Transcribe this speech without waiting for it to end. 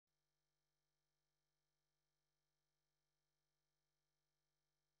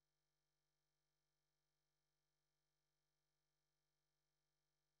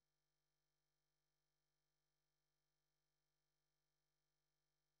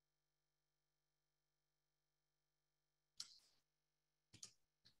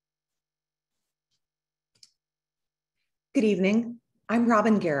Good evening. I'm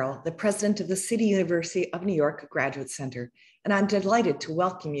Robin Garrell, the president of the City University of New York Graduate Center, and I'm delighted to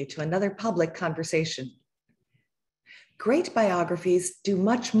welcome you to another public conversation. Great biographies do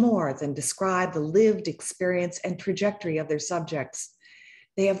much more than describe the lived experience and trajectory of their subjects.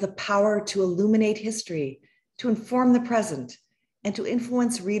 They have the power to illuminate history, to inform the present, and to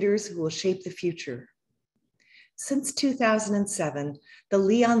influence readers who will shape the future. Since 2007, the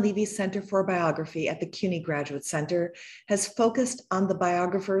Leon Levy Center for Biography at the CUNY Graduate Center has focused on the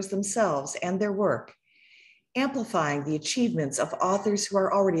biographers themselves and their work, amplifying the achievements of authors who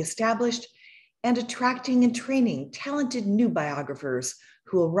are already established and attracting and training talented new biographers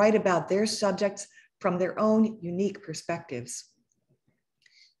who will write about their subjects from their own unique perspectives.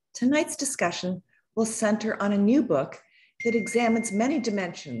 Tonight's discussion will center on a new book that examines many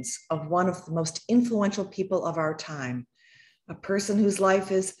dimensions of one of the most influential people of our time, a person whose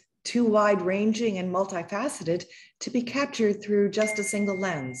life is too wide-ranging and multifaceted to be captured through just a single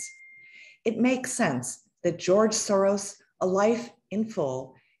lens. It makes sense that George Soros, A Life in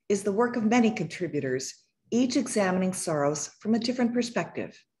Full, is the work of many contributors, each examining Soros from a different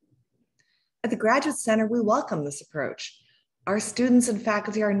perspective. At the Graduate Center, we welcome this approach. Our students and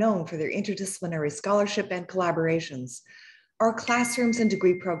faculty are known for their interdisciplinary scholarship and collaborations. Our classrooms and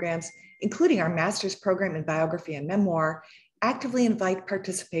degree programs, including our master's program in biography and memoir, actively invite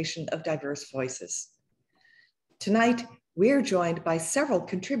participation of diverse voices. Tonight, we are joined by several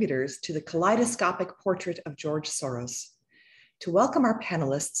contributors to the kaleidoscopic portrait of George Soros. To welcome our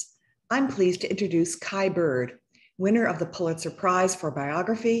panelists, I'm pleased to introduce Kai Bird, winner of the Pulitzer Prize for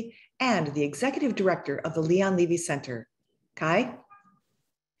Biography and the executive director of the Leon Levy Center. Kai?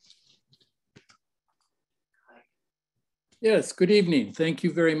 Yes, good evening. Thank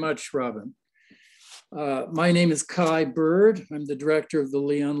you very much, Robin. My name is Kai Bird. I'm the director of the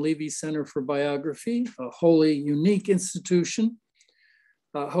Leon Levy Center for Biography, a wholly unique institution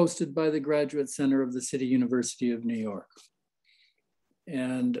hosted by the Graduate Center of the City University of New York,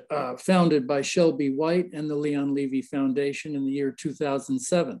 and founded by Shelby White and the Leon Levy Foundation in the year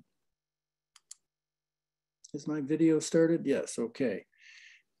 2007. Is my video started? Yes, okay.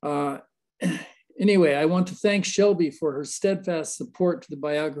 Anyway, I want to thank Shelby for her steadfast support to the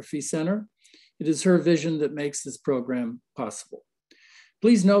Biography Center. It is her vision that makes this program possible.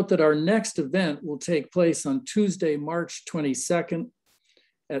 Please note that our next event will take place on Tuesday, March 22nd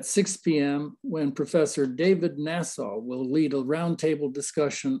at 6 p.m. when Professor David Nassau will lead a roundtable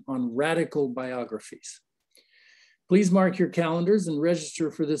discussion on radical biographies. Please mark your calendars and register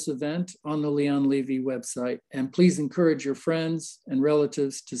for this event on the Leon Levy website. And please encourage your friends and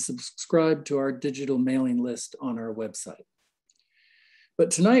relatives to subscribe to our digital mailing list on our website.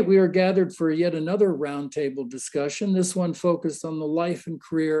 But tonight we are gathered for yet another roundtable discussion, this one focused on the life and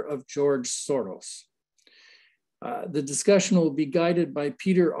career of George Soros. The discussion will be guided by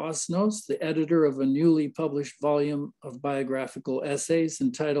Peter Osnos, the editor of a newly published volume of biographical essays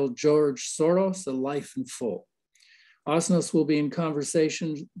entitled George Soros, A Life in Full. Osnos will be in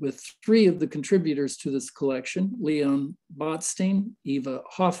conversation with three of the contributors to this collection, Leon Botstein, Eva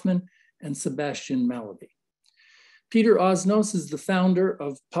Hoffman, and Sebastian Malaby. Peter Osnos is the founder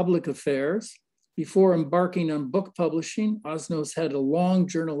of Public Affairs. Before embarking on book publishing, Osnos had a long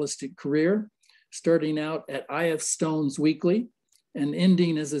journalistic career, starting out at I.F. Stone's Weekly and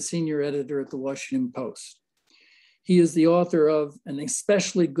ending as a senior editor at the Washington Post. He is the author of An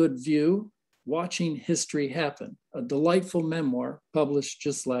Especially Good View, Watching History Happen, a delightful memoir published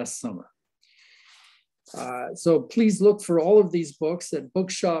just last summer. So please look for all of these books at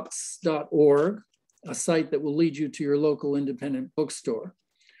bookshops.org, a site that will lead you to your local independent bookstore.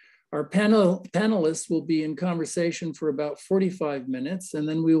 Our panelists will be in conversation for about 45 minutes, and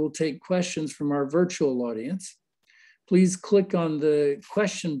then we will take questions from our virtual audience. Please click on the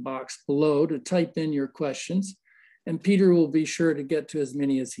question box below to type in your questions, and Peter will be sure to get to as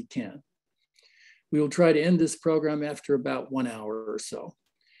many as he can. We will try to end this program after about 1 hour or so.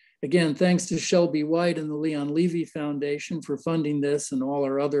 Again, thanks to Shelby White and the Leon Levy Foundation for funding this and all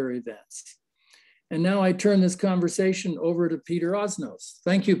our other events. And now I turn this conversation over to Peter Osnos.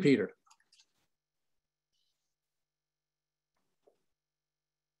 Thank you, Peter.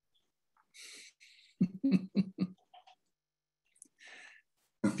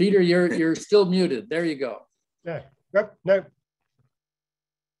 Peter, you're still muted. There you go. Yeah. Nope. No.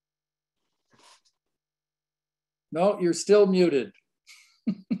 No, you're still muted.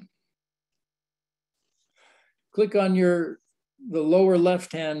 Click on the lower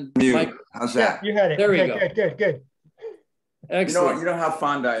left-hand mic. How's that? Yeah, you had it. There we go. Good. Excellent. You know how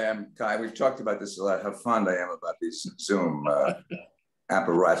fond I am, Kai. We've talked about this a lot. How fond I am about these Zoom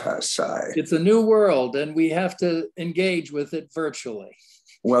apparatus side. It's a new world, and we have to engage with it virtually.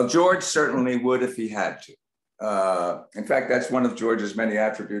 Well, George certainly would if he had to. In fact, that's one of George's many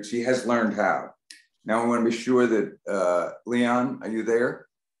attributes. He has learned how. Now I want to be sure that, Leon, are you there?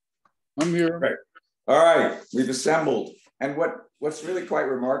 I'm here. Right. All right, we've assembled. And what's really quite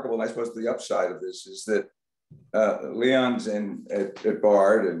remarkable, and I suppose the upside of this, is that Leon's at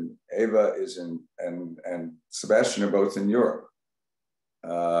Bard, and Eva is and Sebastian are both in Europe.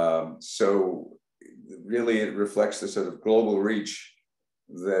 So really it reflects the sort of global reach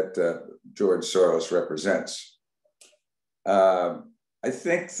that George Soros represents. I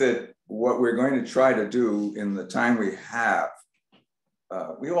think that what we're going to try to do in the time we have,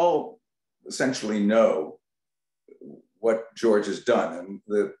 we all essentially know what George has done, and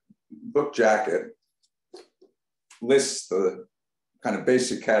the book jacket lists the kind of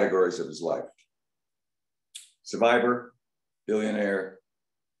basic categories of his life: survivor, billionaire,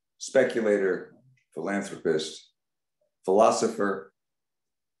 speculator, philanthropist, philosopher,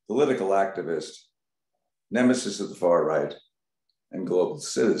 political activist, nemesis of the far right, and global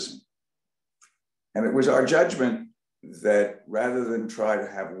citizen. And it was our judgment that rather than try to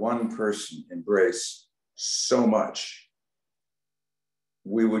have one person embrace so much,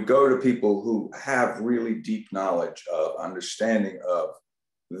 we would go to people who have really deep knowledge of, understanding of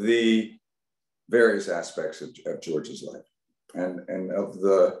the various aspects of George's life. And of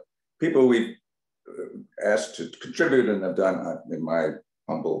the people we've asked to contribute and have done, in my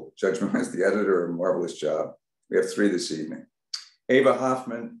humble judgment as the editor, a marvelous job. We have three this evening. Eva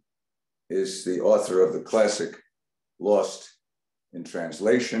Hoffman is the author of the classic Lost in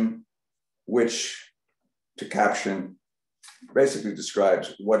Translation, which, to caption, basically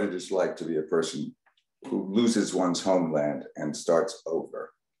describes what it is like to be a person who loses one's homeland and starts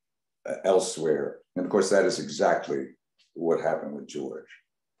over elsewhere. And of course, that is exactly what happened with George.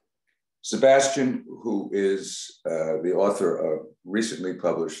 Sebastian, who is the author of recently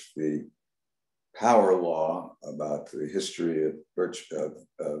published The Power Law, about the history of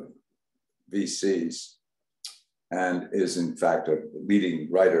VCs, and is in fact a leading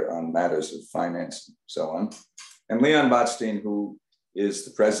writer on matters of finance and so on. And Leon Botstein, who is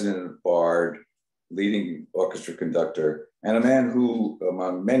the president of Bard, leading orchestra conductor, and a man who,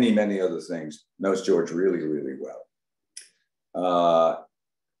 among many, many other things, knows George really, really well.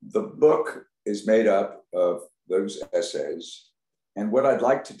 The book is made up of those essays. And what I'd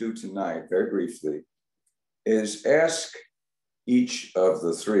like to do tonight, very briefly, is ask each of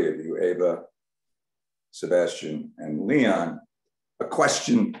the three of you, Eva, Sebastian, and Leon, a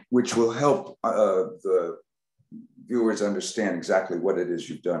question which will help the viewers understand exactly what it is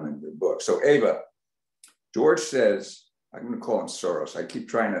you've done in your book. So Eva, George says, I'm going to call him Soros. I keep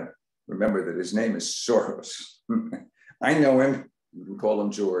trying to remember that his name is Soros. I know him, you can call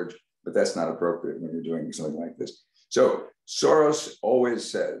him George, but that's not appropriate when you're doing something like this. So Soros always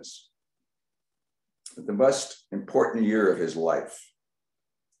says that the most important year of his life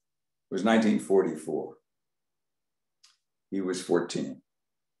was 1944. He was 14.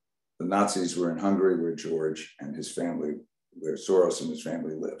 The Nazis were in Hungary, where George and his family, where Soros and his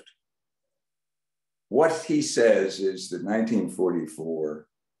family lived. What he says is that 1944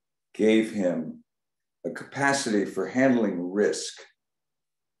 gave him a capacity for handling risk,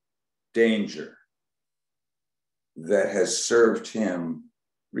 danger, that has served him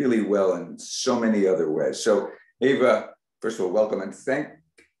really well in so many other ways. So Eva, first of all, welcome, and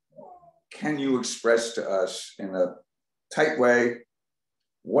can you express to us in a tight way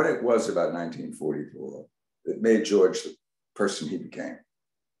what it was about 1944 that made George the person he became?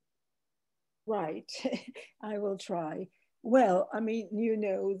 Right, I will try. Well, I mean, you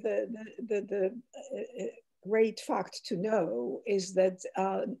know, the great fact to know is that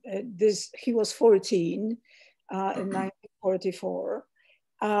he was 14 in 1944,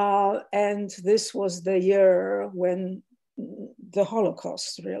 and this was the year when the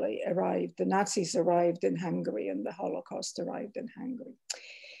Holocaust really arrived. The Nazis arrived in Hungary, and the Holocaust arrived in Hungary.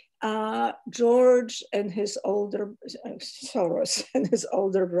 George and his older Soros and his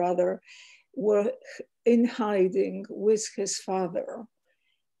older brother were in hiding with his father.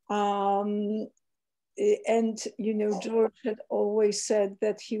 And, you know, George had always said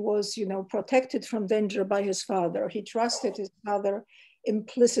that he was, you know, protected from danger by his father. He trusted his father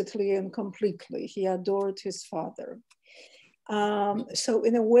implicitly and completely. He adored his father. So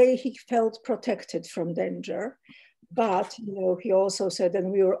in a way, he felt protected from danger. But, you know, he also said,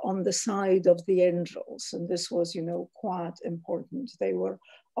 and we were on the side of the angels. And this was, you know, quite important. They were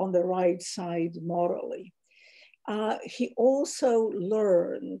on the right side morally. He also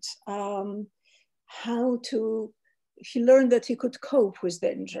learned how to he learned that he could cope with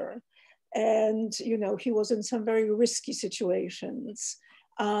danger. And, you know, he was in some very risky situations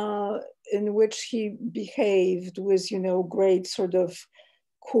in which he behaved with, you know, great sort of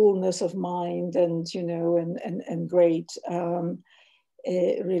coolness of mind and, you know, and great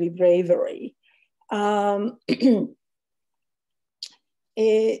really bravery.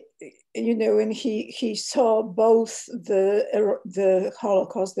 You know, and he saw both the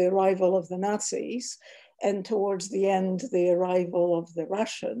Holocaust, the arrival of the Nazis, and towards the end, the arrival of the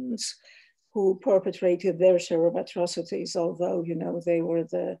Russians, who perpetrated their share of atrocities, although, you know, they were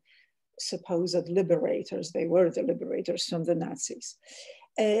the supposed liberators. They were the liberators from the Nazis.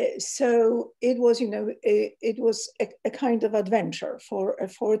 So it was, you know, it was a kind of adventure for a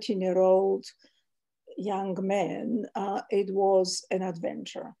 14-year-old young man. It was an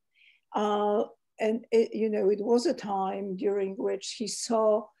adventure. And, you know, it was a time during which he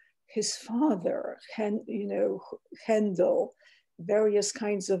saw his father, you know, handle various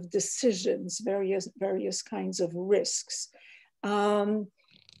kinds of decisions, various kinds of risks,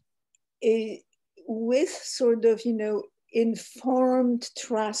 with sort of, you know, informed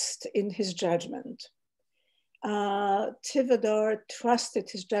trust in his judgment. Tivadar trusted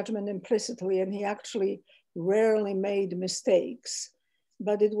his judgment implicitly, and he actually rarely made mistakes.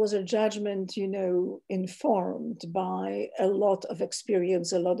 But it was a judgment, you know, informed by a lot of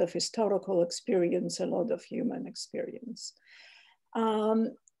experience, a lot of historical experience, a lot of human experience.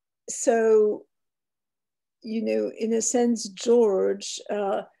 So, you know, in a sense, George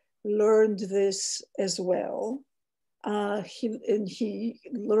learned this as well. He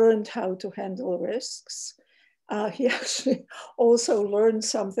learned how to handle risks. He actually also learned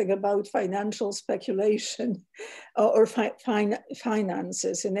something about financial speculation or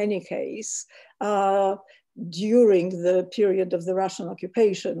finances in any case during the period of the Russian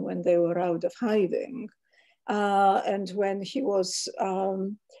occupation when they were out of hiding. And when he was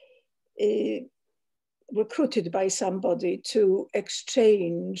recruited by somebody to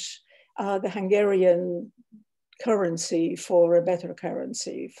exchange the Hungarian currency for a better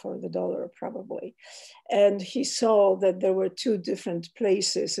currency, for the dollar probably. And he saw that there were two different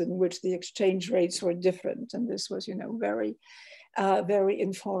places in which the exchange rates were different. And this was, you know, very, very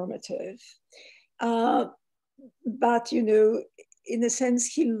informative. But, you know, in a sense,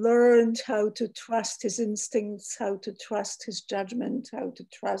 he learned how to trust his instincts, how to trust his judgment, how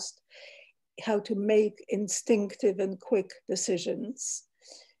to make instinctive and quick decisions.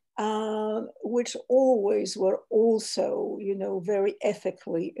 Which always were also, you know, very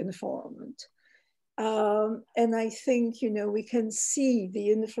ethically informed. And I think, you know, we can see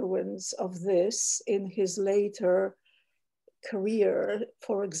the influence of this in his later career,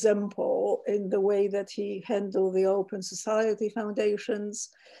 for example, in the way that he handled the Open Society Foundations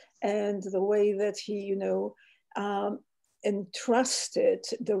and the way that he, you know, entrusted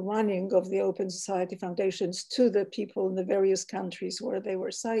the running of the Open Society Foundations to the people in the various countries where they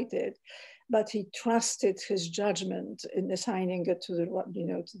were cited, but he trusted his judgment in assigning it to the, you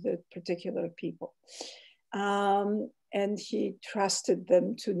know, to the particular people. And he trusted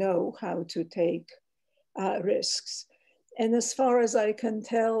them to know how to take risks. And as far as I can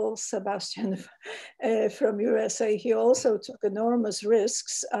tell, Sebastian from USA, he also took enormous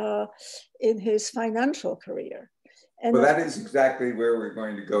risks in his financial career. And well, that is exactly where we're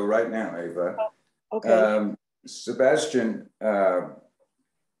going to go right now, Eva. Okay. Sebastian,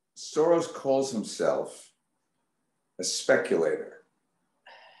 Soros calls himself a speculator,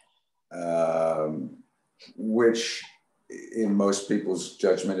 which in most people's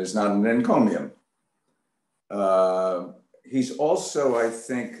judgment is not an encomium. He's also, I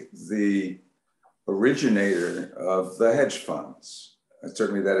think, the originator of the hedge funds. And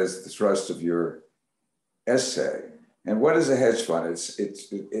certainly that is the thrust of your essay. And what is a hedge fund?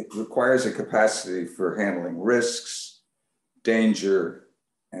 It requires a capacity for handling risks, danger,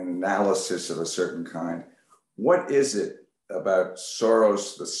 and analysis of a certain kind. What is it about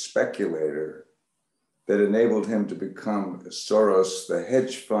Soros, the speculator, that enabled him to become Soros, the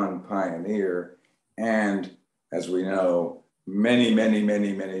hedge fund pioneer, and, as we know, many, many,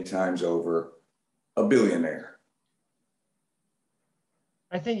 many, many times over, a billionaire?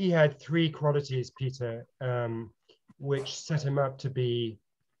 I think he had three qualities, Peter, which set him up to be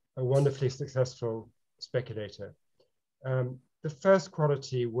a wonderfully successful speculator. The first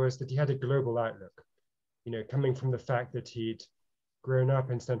quality was that he had a global outlook, you know, coming from the fact that he'd grown up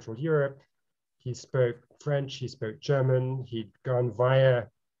in Central Europe, he spoke French, he spoke German, he'd gone via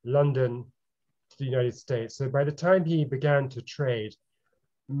London to the United States. So by the time he began to trade,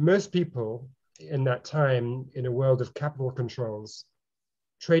 most people in that time, in a world of capital controls,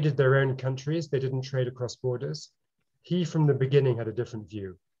 traded their own countries. They didn't trade across borders. he from the beginning had a different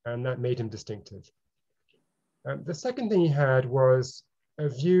view, and that made him distinctive. The second thing he had was a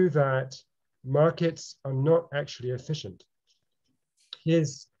view that markets are not actually efficient.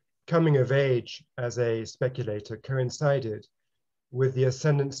 His coming of age as a speculator coincided with the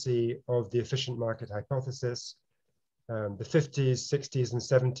ascendancy of the efficient market hypothesis. The 50s, 60s, and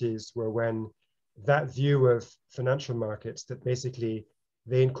 70s were when that view of financial markets, that basically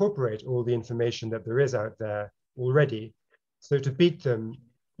they incorporate all the information that there is out there already. So to beat them,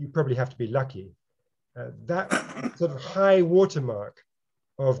 you probably have to be lucky. That sort of high watermark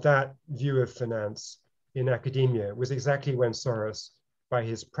of that view of finance in academia was exactly when Soros, by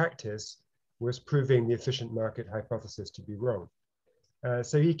his practice, was proving the efficient market hypothesis to be wrong.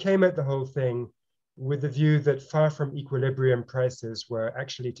 So he came at the whole thing with the view that far from equilibrium prices were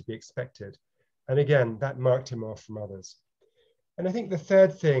actually to be expected. And again, that marked him off from others. And I think the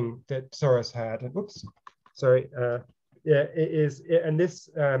third thing that Soros had, and this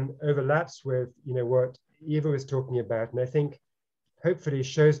overlaps with what Eva was talking about, and I think hopefully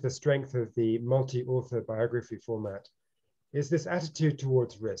shows the strength of the multi-author biography format, is this attitude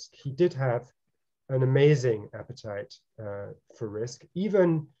towards risk. He did have an amazing appetite for risk.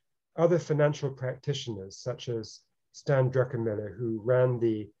 Even other financial practitioners, such as Stan Druckenmiller, who ran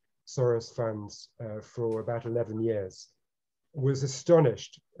the Soros funds for about 11 years, was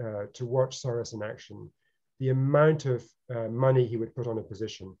astonished to watch Soros in action, the amount of money he would put on a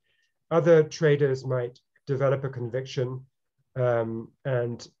position. Other traders might develop a conviction, and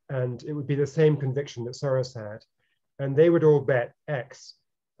it would be the same conviction that Soros had, and they would all bet X,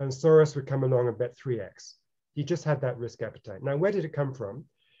 and Soros would come along and bet 3X. He just had that risk appetite. Now, where did it come from?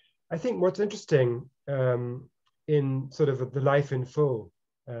 I think what's interesting in sort of the life in full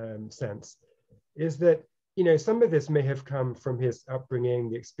sense is that some of this may have come from his upbringing,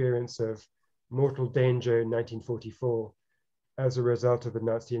 the experience of mortal danger in 1944 as a result of the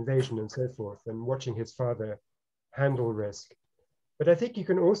Nazi invasion and so forth, and watching his father handle risk. But I think you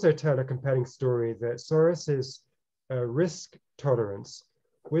can also tell a compelling story that Soros's risk tolerance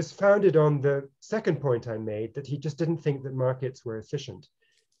was founded on the second point I made, that he just didn't think that markets were efficient.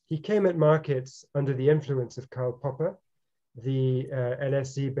 He came at markets under the influence of Karl Popper, the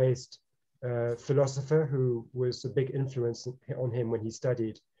LSE-based philosopher who was a big influence on him when he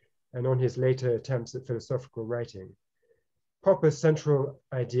studied and on his later attempts at philosophical writing. Popper's central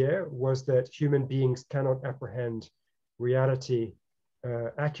idea was that human beings cannot apprehend reality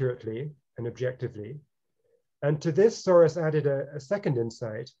accurately and objectively. And to this, Soros added a second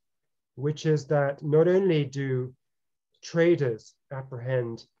insight, which is that not only do traders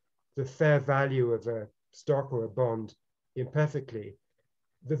apprehend the fair value of a stock or a bond imperfectly,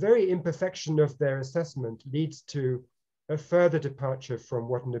 the very imperfection of their assessment leads to a further departure from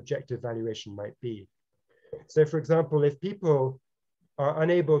what an objective valuation might be. So for example, if people are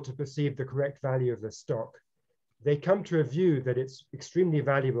unable to perceive the correct value of the stock, they come to a view that it's extremely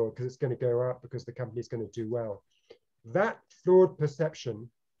valuable because it's going to go up because the company is going to do well. That flawed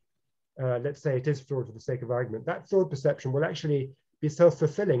perception, let's say it is flawed for the sake of argument, that flawed perception will actually be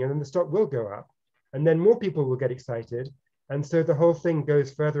self-fulfilling, and then the stock will go up, and then more people will get excited, and so the whole thing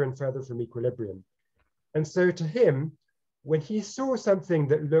goes further and further from equilibrium. And so to him, when he saw something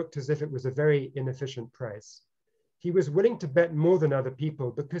that looked as if it was a very inefficient price, he was willing to bet more than other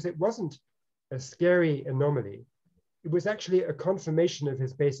people because it wasn't a scary anomaly. It was actually a confirmation of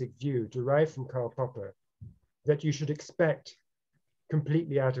his basic view derived from Karl Popper that you should expect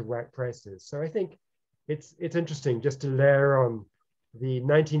completely out of whack prices. So I think it's interesting just to layer on the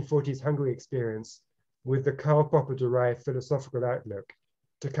 1940s Hungary experience with the Karl Popper derived philosophical outlook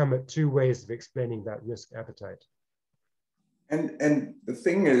to come at two ways of explaining that risk appetite. And the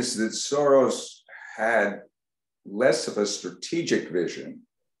thing is that Soros had less of a strategic vision,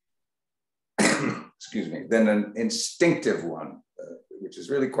 excuse me, than an instinctive one, which is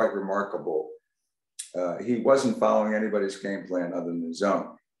really quite remarkable. He wasn't following anybody's game plan other than his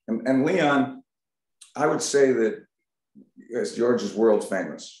own. And Leon, I would say that yes, George is world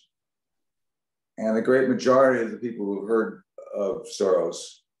famous. And the great majority of the people who've heard of Soros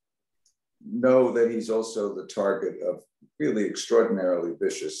know that he's also the target of really extraordinarily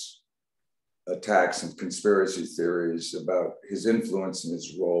vicious attacks and conspiracy theories about his influence and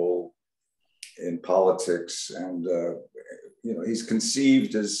his role in politics. And he's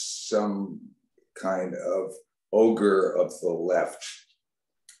conceived as some kind of ogre of the left.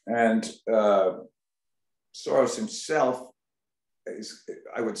 And Soros himself,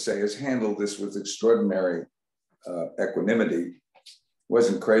 I would say, has handled this with extraordinary equanimity.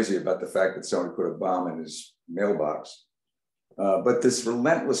 Wasn't crazy about the fact that someone put a bomb in his mailbox. But this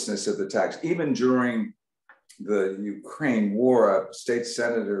relentlessness of the attacks, even during the Ukraine war, a state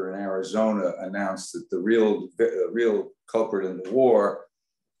senator in Arizona announced that the real culprit in the war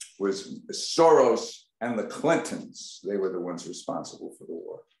was Soros and the Clintons. They were the ones responsible for the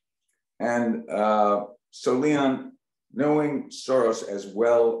war. And so Leon, knowing Soros as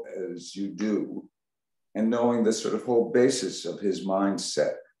well as you do, and knowing the sort of whole basis of his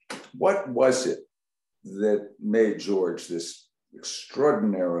mindset, what was it that made George this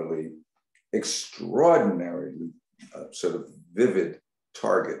extraordinarily sort of vivid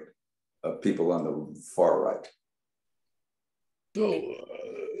target of people on the far right? So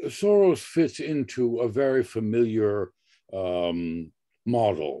Soros fits into a very familiar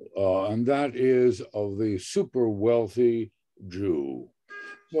model, and that is of the super wealthy Jew.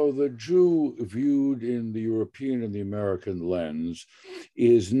 So the Jew viewed in the European and the American lens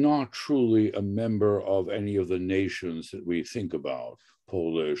is not truly a member of any of the nations that we think about: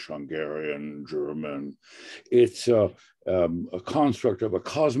 Polish, Hungarian, German. It's a construct of a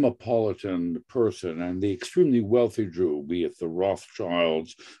cosmopolitan person, and the extremely wealthy Jew, be it the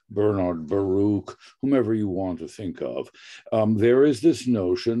Rothschilds, Bernard Baruch, whomever you want to think of. There is this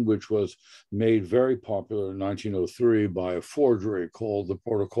notion, which was made very popular in 1903 by a forgery called the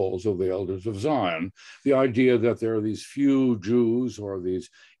Protocols of the Elders of Zion, the idea that there are these few Jews or these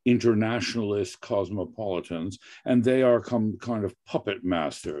internationalist cosmopolitans, and they are kind of puppet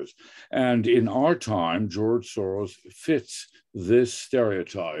masters. And in our time, George Soros fits this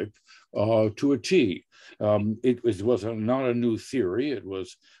stereotype to a T. It was not a new theory. It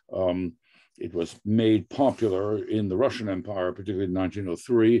was made popular in the Russian Empire, particularly in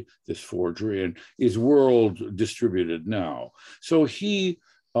 1903, this forgery, and is world distributed now. So he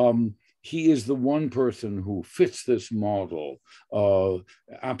is the one person who fits this model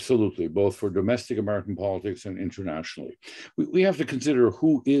absolutely, both for domestic American politics and internationally. We have to consider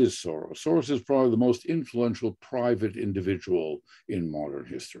who is Soros. Soros is probably the most influential private individual in modern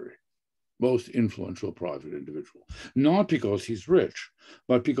history. Most influential private individual, not because he's rich,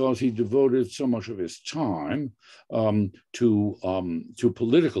 but because he devoted so much of his time to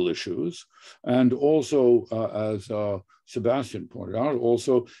political issues, and also, as Sebastian pointed out,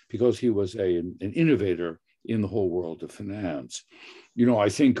 also because he was an innovator in the whole world of finance. You know, I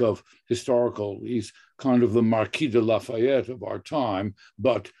think of he's kind of the Marquis de Lafayette of our time,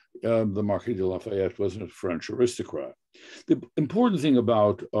 but the Marquis de Lafayette wasn't a French aristocrat. The important thing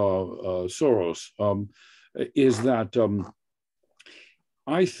about Soros is that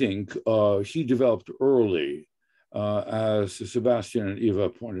I think he developed early, as Sebastian and Eva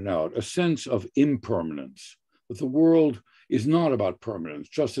pointed out, a sense of impermanence, that the world is not about permanence,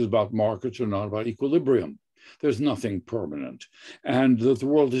 just as about markets are not about equilibrium. There's nothing permanent, and that the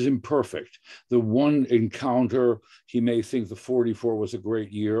world is imperfect. The one encounter, he may think the 44 was a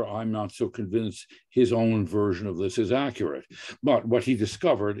great year. I'm not so convinced his own version of this is accurate. But what he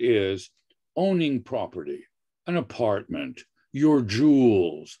discovered is owning property, an apartment, your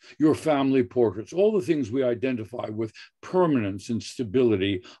jewels, your family portraits, all the things we identify with permanence and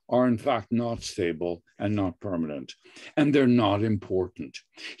stability are in fact not stable and not permanent, and they're not important.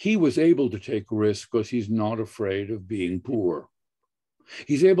 He was able to take risks because he's not afraid of being poor.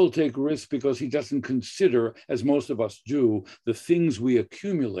 He's able to take risks because he doesn't consider, as most of us do, the things we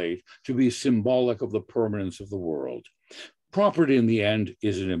accumulate to be symbolic of the permanence of the world. Property in the end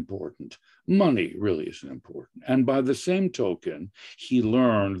isn't important. Money really isn't important. And by the same token, he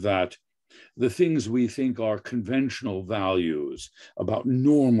learned that the things we think are conventional values about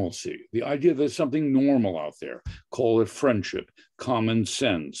normalcy, the idea that there's something normal out there, call it friendship, common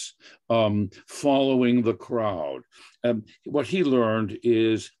sense, following the crowd. What he learned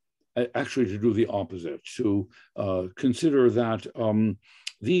is actually to do the opposite, to consider that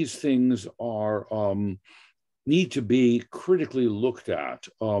these things need to be critically looked at,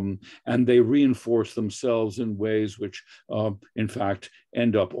 and they reinforce themselves in ways which, in fact,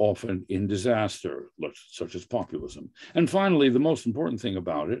 end up often in disaster, such as populism. And finally, the most important thing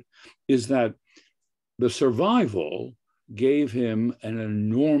about it is that the survival gave him an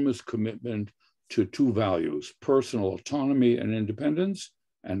enormous commitment to two values: personal autonomy and independence,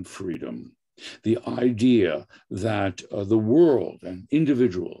 and freedom. The idea that the world and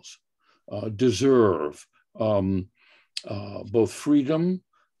individuals deserve both freedom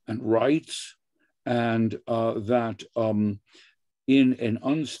and rights, and that in an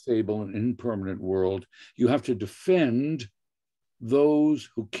unstable and impermanent world, you have to defend those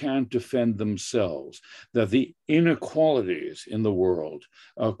who can't defend themselves, that the inequalities in the world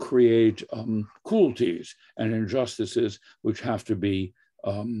create cruelties and injustices which have to be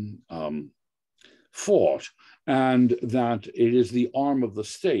fought. and that it is the arm of the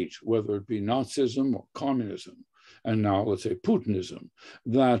state, whether it be Nazism or communism, and now let's say Putinism,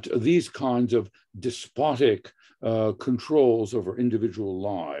 that these kinds of despotic controls over individual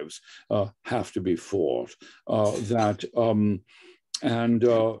lives have to be fought.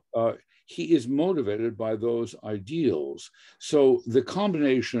 He is motivated by those ideals. So the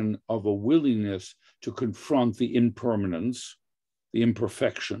combination of a willingness to confront the impermanence, the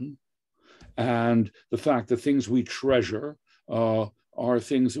imperfection, and the fact that things we treasure are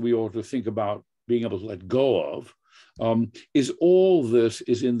things that we ought to think about being able to let go of, is all this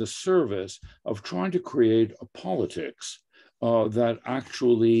is in the service of trying to create a politics that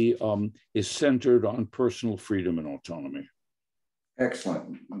actually is centered on personal freedom and autonomy.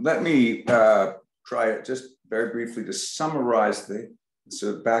 Excellent. Let me try it just very briefly to summarize the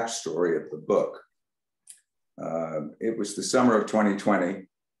sort of backstory of the book. It was the summer of 2020.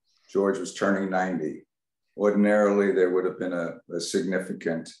 George was turning 90. Ordinarily, there would have been a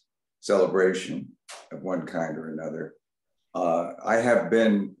significant celebration of one kind or another. I have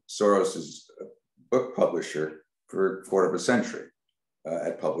been Soros's book publisher for a quarter of a century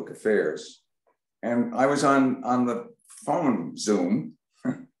at Public Affairs. And I was on the phone Zoom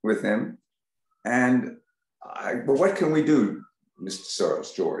with him. And well, what can we do, Mr.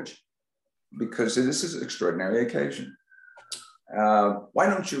 Soros, George? Because this is an extraordinary occasion. Why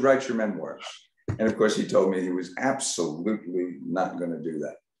don't you write your memoirs? And of course, he told me he was absolutely not going to do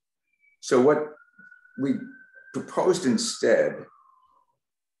that. So what we proposed instead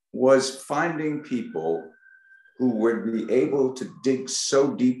was finding people who would be able to dig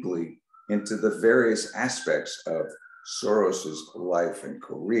so deeply into the various aspects of Soros's life and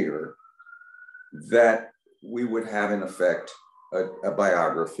career that we would have, in effect, a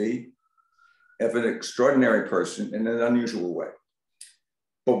biography of an extraordinary person in an unusual way.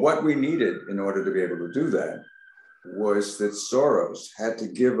 But what we needed in order to be able to do that was that Soros had to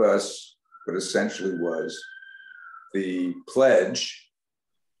give us what essentially was the pledge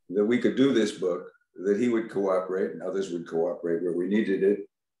that we could do this book, that he would cooperate and others would cooperate where we needed it,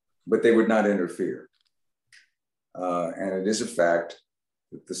 but they would not interfere. And it is a fact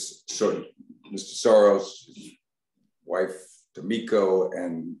that this sort of Mr. Soros, his wife, Tomiko,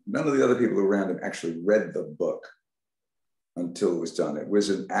 and none of the other people around him actually read the book until it was done. It was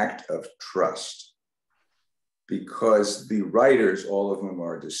an act of trust because the writers, all of whom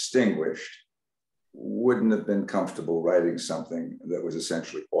are distinguished, wouldn't have been comfortable writing something that was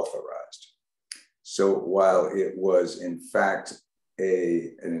essentially authorized. So while it was in fact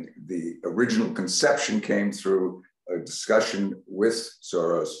the original conception came through a discussion with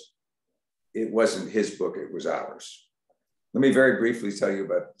Soros, it wasn't his book, it was ours. Let me very briefly tell you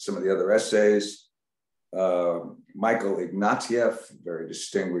about some of the other essays. Michael Ignatieff, very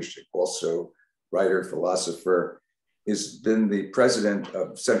distinguished, also writer, philosopher, has been the president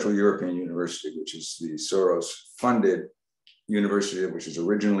of Central European University, which is the Soros-funded university, which is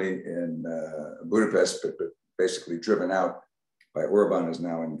originally in Budapest, but basically driven out by Orban, is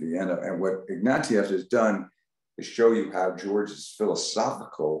now in Vienna. And what Ignatieff has done is show you how George's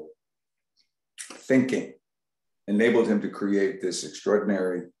philosophical thinking enabled him to create this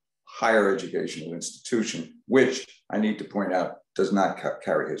extraordinary higher educational institution, which I need to point out does not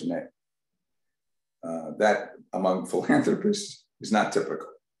carry his name. That among philanthropists is not typical.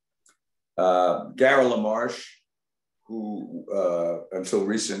 Gara LaMarche, who until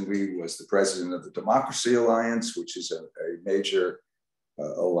recently was the president of the Democracy Alliance, which is a major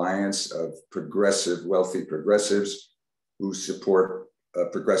alliance of progressive, wealthy progressives who support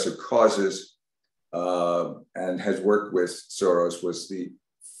progressive causes, and has worked with Soros, was the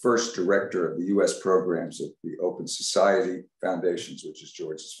first director of the US programs of the Open Society Foundations, which is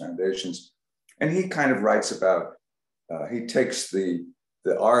George's foundations. And he kind of writes about, he takes the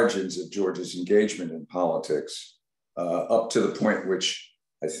origins of George's engagement in politics up to the point which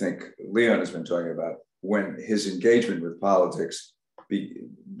I think Leon has been talking about, when his engagement with politics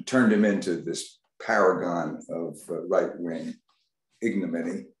turned him into this paragon of right-wing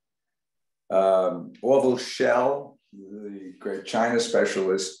ignominy. Orville Schell, the great China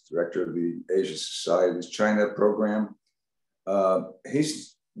specialist, director of the Asia Society's China program, he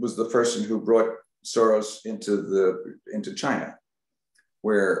was the person who brought Soros into China,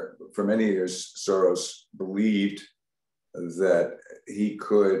 where for many years Soros believed that he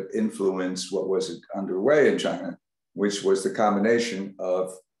could influence what was underway in China, which was the combination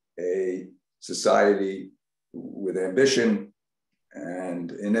of a society with ambition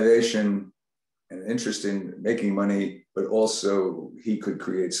and innovation and interest in making money, but also he could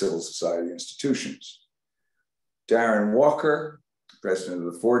create civil society institutions. Darren Walker, president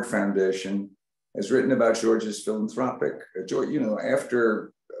of the Ford Foundation, has written about George's philanthropic. George, you know,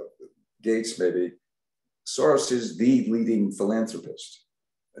 after Gates, maybe, Soros is the leading philanthropist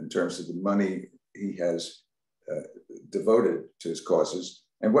in terms of the money he has devoted to his causes.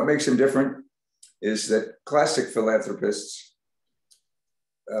 And what makes him different is that classic philanthropists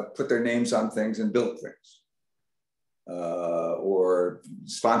put their names on things and built things, or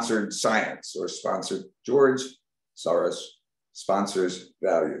sponsored science, or sponsored. George Soros sponsors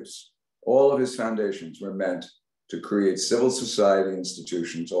values. All of his foundations were meant to create civil society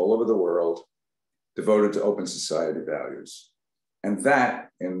institutions all over the world devoted to open society values. And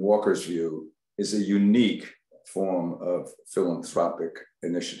that, in Walker's view, is a unique form of philanthropic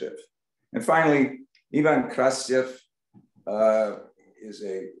initiative. And finally, Ivan Krastev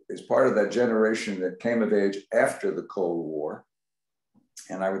is part of that generation that came of age after the Cold War.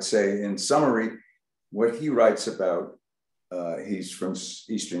 And I would say, in summary, what he writes about, he's from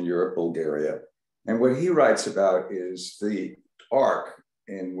Eastern Europe, Bulgaria, and what he writes about is the arc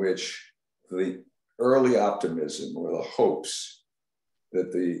in which the early optimism or the hopes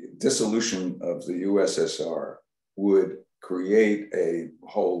that the dissolution of the USSR would create a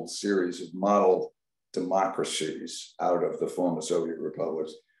whole series of model democracies out of the former Soviet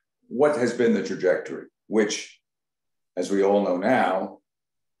republics. What has been the trajectory, which, as we all know now,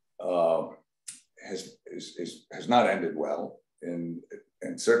 has not ended well, and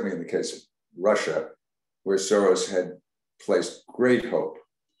certainly in the case of Russia, where Soros had placed great hope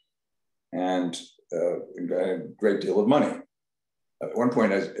and a great deal of money. At one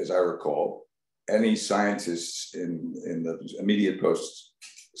point, as I recall, any scientists in the immediate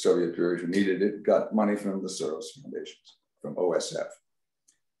post-Soviet period who needed it got money from the Soros foundations, from OSF.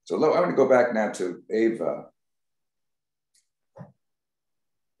 So I want to go back now to Eva.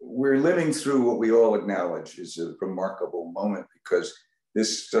 We're living through what we all acknowledge is a remarkable moment, because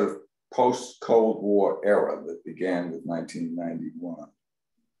this sort of post-Cold War era that began with 1991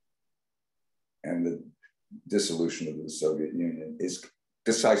 and the dissolution of the Soviet Union is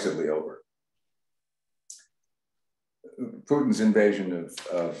decisively over. Putin's invasion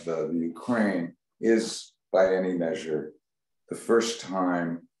of the Ukraine is, by any measure, the first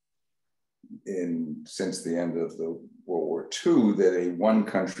time since the end of the World War II that one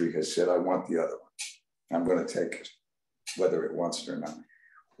country has said, I want the other one. I'm going to take it, whether it wants it or not.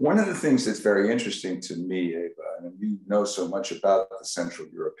 One of the things that's very interesting to me, Eva, and you know so much about the Central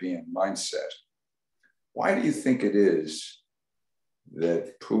European mindset, why do you think it is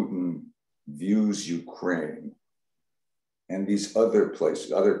that Putin views Ukraine and these other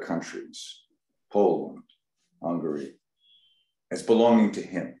places, other countries, Poland, Hungary, as belonging to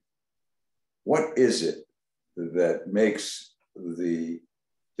him? What is it that makes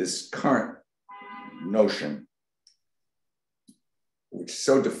this current notion, which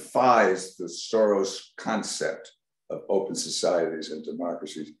so defies the Soros concept of open societies and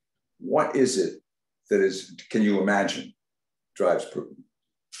democracies, what is it that is, can you imagine, drives Putin?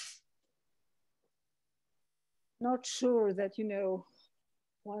 Not sure that,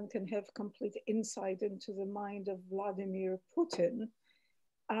 one can have complete insight into the mind of Vladimir Putin.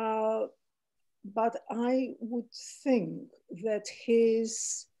 But I would think that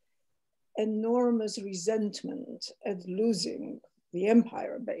his enormous resentment at losing the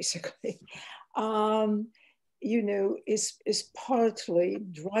empire, basically, is partly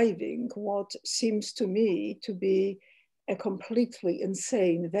driving what seems to me to be a completely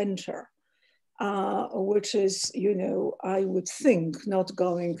insane venture, which is, I would think not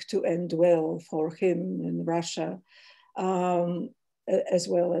going to end well for him in Russia, as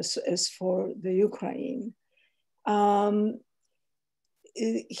well as for the Ukraine.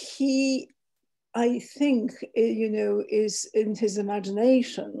 He, I think, is in his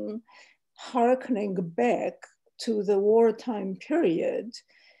imagination hearkening back to the wartime period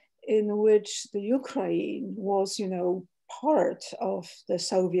in which the Ukraine was, part of the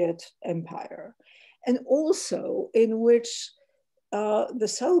Soviet empire, and also in which the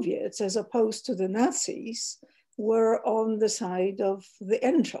Soviets, as opposed to the Nazis, were on the side of the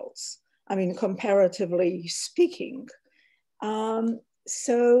angels, I mean, comparatively speaking.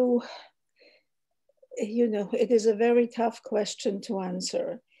 So, it is a very tough question to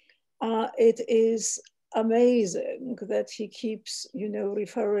answer. It is amazing that he keeps,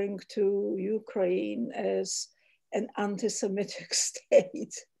 referring to Ukraine as an anti-Semitic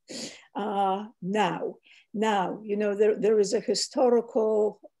state. Now, there is a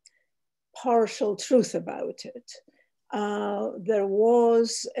historical partial truth about it. There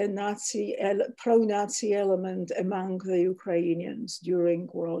was a pro-Nazi element among the Ukrainians during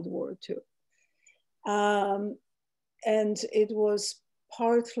World War II. And it was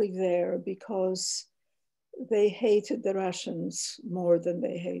partly there because they hated the Russians more than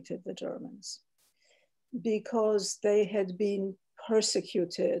they hated the Germans, because they had been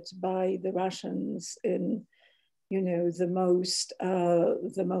persecuted by the Russians in, the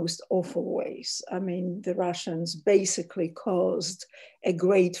most awful ways. I mean, the Russians basically caused a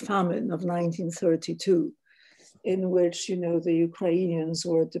great famine of 1932, in which, the Ukrainians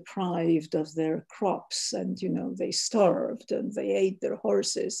were deprived of their crops, and, they starved and they ate their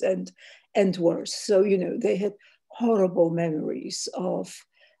horses and worse. So, they had horrible memories of,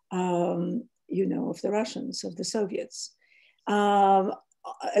 of the Russians, of the Soviets.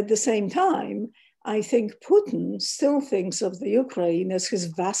 At the same time, I think Putin still thinks of the Ukraine as his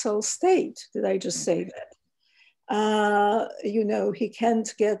vassal state. Did I just say that? He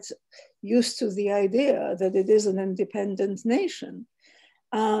can't get used to the idea that it is an independent nation.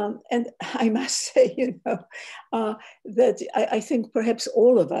 And I must say, that I think perhaps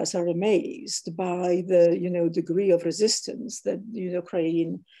all of us are amazed by the, degree of resistance that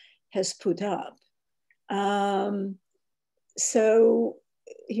Ukraine has put up. So,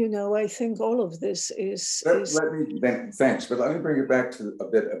 I think all of this is. Thanks, but let me bring it back to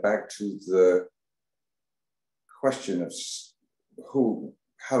the question of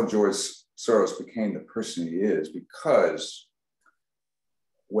how George Soros became the person he is, because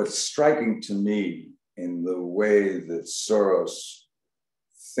what's striking to me in the way that Soros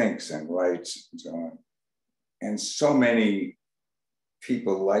thinks and writes and so on, and so many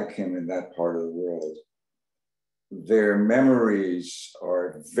people like him in that part of the world, their memories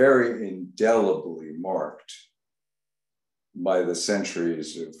are very indelibly marked by the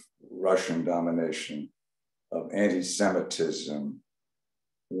centuries of Russian domination, of anti-Semitism.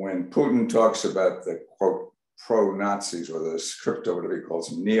 When Putin talks about the, quote, pro-Nazis, or the scripto, whatever he calls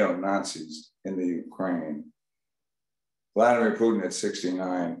them, neo-Nazis in the Ukraine, Vladimir Putin at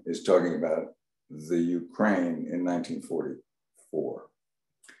 69 is talking about the Ukraine in 1944.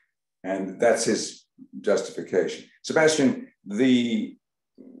 And that's his justification. Sebastian, the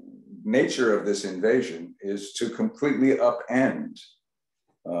nature of this invasion is to completely upend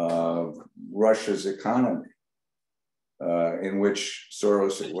Russia's economy, in which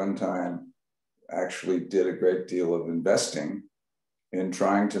Soros at one time actually did a great deal of investing in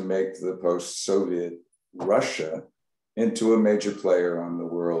trying to make the post-Soviet Russia into a major player on the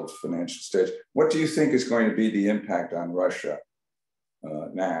world financial stage. What do you think is going to be the impact on Russia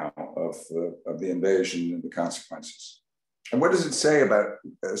now of the invasion and the consequences? And what does it say about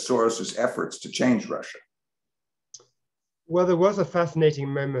Soros's efforts to change Russia? Well, there was a fascinating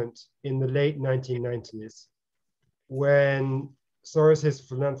moment in the late 1990s when Soros's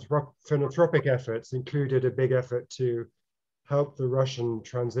philanthropic efforts included a big effort to help the Russian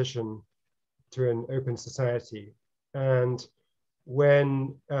transition to an open society. And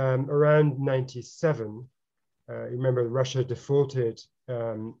when around 97, remember Russia defaulted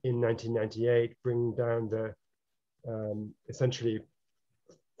in 1998, bringing down the, essentially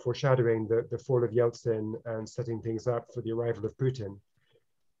foreshadowing the fall of Yeltsin and setting things up for the arrival of Putin.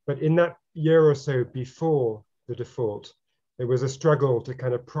 But in that year or so before the default, there was a struggle to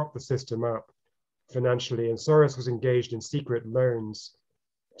kind of prop the system up financially, and Soros was engaged in secret loans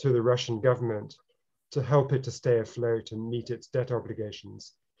to the Russian government to help it to stay afloat and meet its debt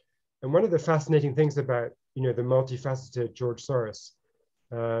obligations. And one of the fascinating things about, the multifaceted George Soros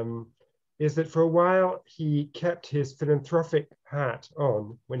is that for a while he kept his philanthropic hat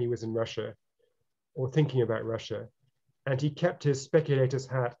on when he was in Russia or thinking about Russia, and he kept his speculator's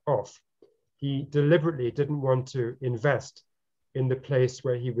hat off. He deliberately didn't want to invest in the place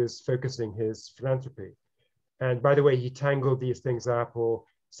where he was focusing his philanthropy. And by the way, he tangled these things up or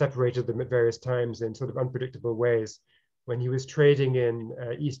separated them at various times in sort of unpredictable ways. When he was trading in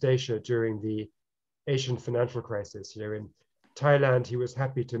East Asia during the Asian financial crisis, in Thailand, he was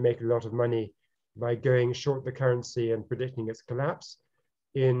happy to make a lot of money by going short the currency and predicting its collapse.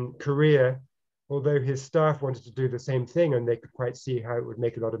 In Korea, although his staff wanted to do the same thing and they could quite see how it would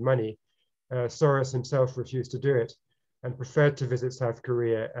make a lot of money, Soros himself refused to do it and preferred to visit South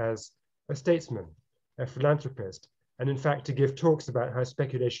Korea as a statesman, a philanthropist, and in fact to give talks about how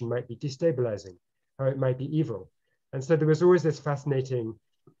speculation might be destabilizing, how it might be evil. And so there was always this fascinating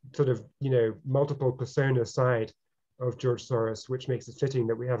sort of, multiple persona side of George Soros, which makes it fitting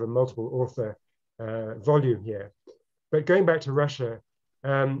that we have a multiple author volume here. But going back to Russia,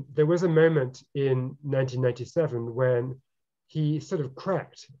 there was a moment in 1997 when he sort of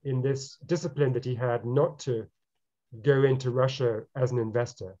cracked in this discipline that he had not to go into Russia as an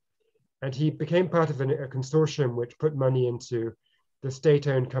investor. And he became part of a consortium which put money into the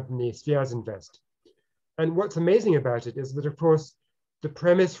state-owned company Sviazinvest. And what's amazing about it is that, of course, the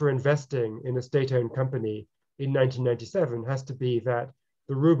premise for investing in a state-owned company in 1997 has to be that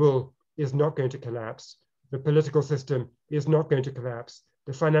the ruble is not going to collapse, the political system is not going to collapse,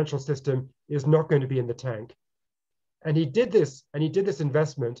 the financial system is not going to be in the tank. And he did this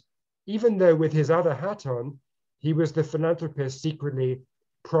investment, even though with his other hat on, he was the philanthropist secretly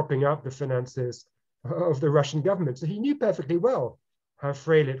propping up the finances of the Russian government. So he knew perfectly well how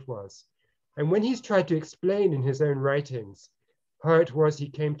frail it was. And when he's tried to explain in his own writings how it was he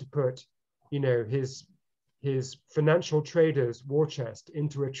came to put, his financial trader's war chest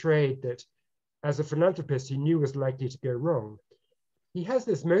into a trade that, as a philanthropist, he knew was likely to go wrong, he has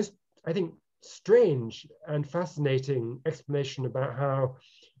this most, I think, strange and fascinating explanation about how,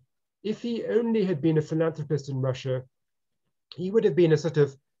 if he only had been a philanthropist in Russia, he would have been a sort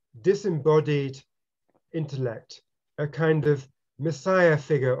of disembodied intellect, a kind of messiah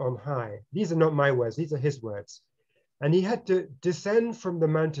figure on high. These are not my words, these are his words. And he had to descend from the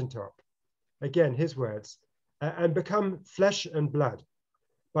mountaintop, again, his words, and become flesh and blood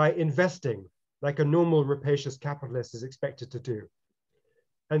by investing like a normal rapacious capitalist is expected to do.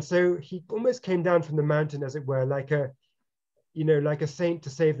 And so he almost came down from the mountain, as it were, like a saint to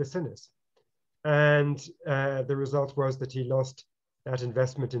save the sinners. And the result was that he lost that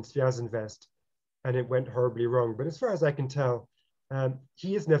investment in Svyazhinvest, and it went horribly wrong. But as far as I can tell,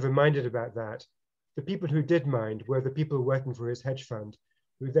 he is never minded about that. The people who did mind were the people working for his hedge fund,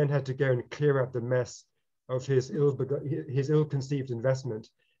 who then had to go and clear up the mess of his ill-conceived investment,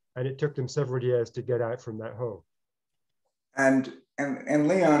 and it took them several years to get out from that hole. And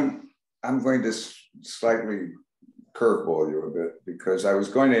Leon, I'm going to slightly curveball you a bit, because I was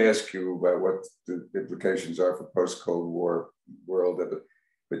going to ask you about what the implications are for post-Cold War world.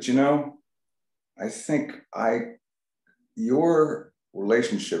 But I think your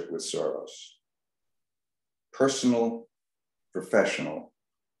relationship with Soros, personal, professional,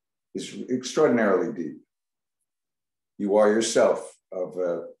 is extraordinarily deep. You are yourself of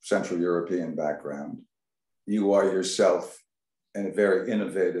a Central European background. You are yourself a very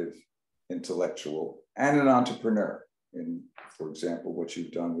innovative intellectual and an entrepreneur in, for example, what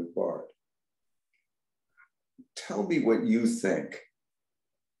you've done with Bard. Tell me what you think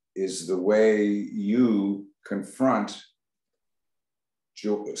is the way you confront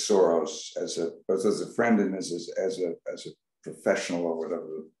Soros both as a friend and as a professional, or whatever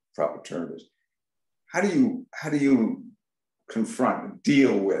the proper term is. How do you confront,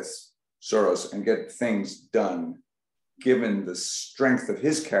 deal with Soros and get things done, given the strength of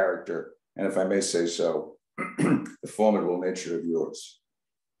his character, and if I may say so, the formidable nature of yours?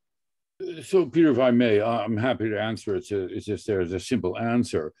 So, Peter, if I may, I'm happy to answer it. It's just there's a simple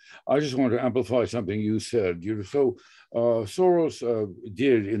answer. I just want to amplify something you said. Soros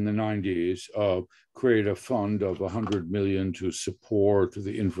did in the 90s create a fund of 100 million to support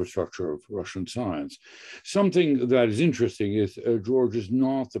the infrastructure of Russian science. Something that is interesting is George is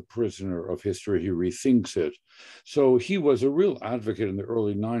not the prisoner of history. He rethinks it. So he was a real advocate in the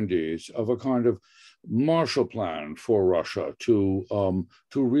early 90s of a kind of Marshall Plan for Russia to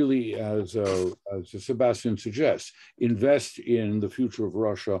really, as Sebastian suggests, invest in the future of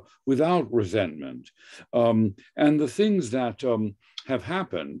Russia without resentment. And the things that have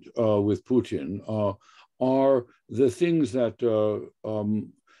happened with Putin are the things that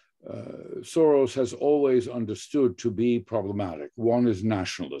Soros has always understood to be problematic. One is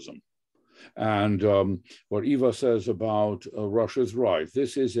nationalism. And what Eva says about Russia is right.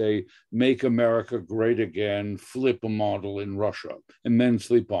 This is a make America great again, flip a model in Russia,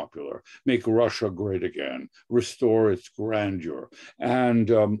 immensely popular. Make Russia great again, restore its grandeur.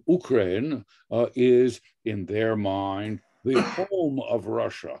 And Ukraine is, in their mind, the home of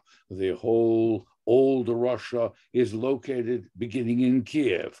Russia. The whole old Russia is located beginning in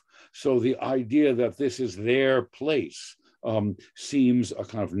Kiev. So the idea that this is their place seems a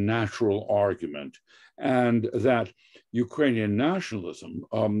kind of natural argument, and that Ukrainian nationalism,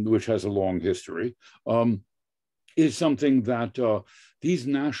 which has a long history, is something that these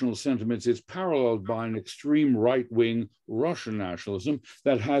national sentiments is paralleled by an extreme right-wing Russian nationalism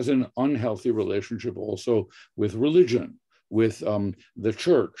that has an unhealthy relationship also with religion, with the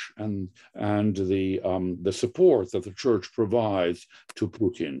church and the support that the church provides to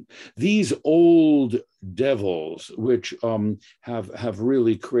Putin. These old devils, which have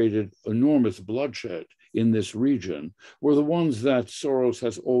really created enormous bloodshed in this region, were the ones that Soros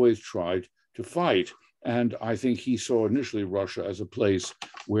has always tried to fight. And I think he saw initially Russia as a place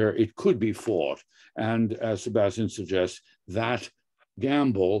where it could be fought. And as Sebastian suggests, that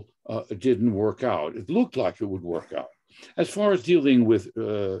gamble didn't work out. It looked like it would work out. As far as dealing with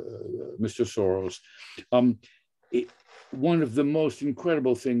Mr. Soros, one of the most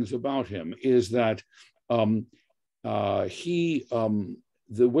incredible things about him is that the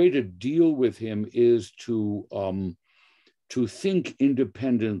way to deal with him is to think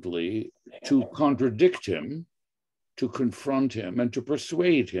independently, to contradict him, to confront him, and to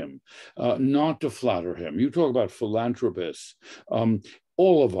persuade him, not to flatter him. You talk about philanthropists.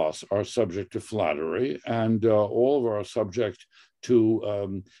 All of us are subject to flattery, and all of us are subject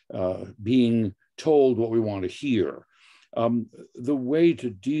to being told what we want to hear. The way to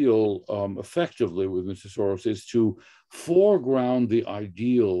deal effectively with Mr. Soros is to foreground the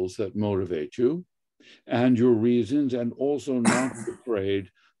ideals that motivate you and your reasons, and also not be afraid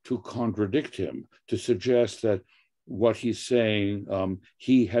to contradict him, to suggest that what he's saying,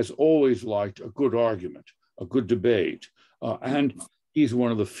 he has always liked a good argument, a good debate. And he's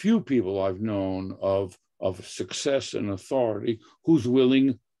one of the few people I've known of success and authority who's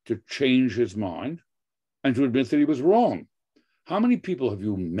willing to change his mind and to admit that he was wrong. How many people have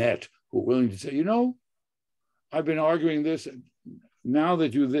you met who are willing to say, you know, I've been arguing this, now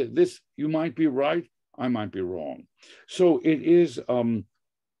that you might be right, I might be wrong. So it is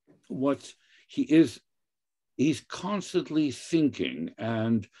he's constantly thinking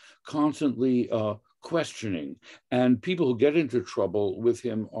and constantly questioning. And people who get into trouble with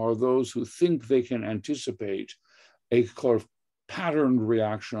him are those who think they can anticipate a kind of patterned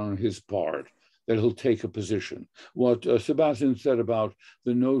reaction on his part, that he'll take a position. What Sebastian said about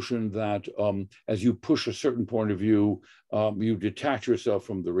the notion that as you push a certain point of view, you detach yourself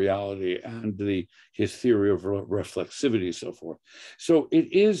from the reality, and his theory of reflexivity, so forth. So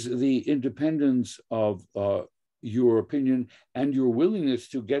it is the independence of your opinion and your willingness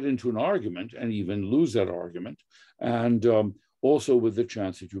to get into an argument and even lose that argument, and also with the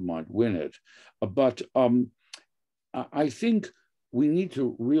chance that you might win it. But I think we need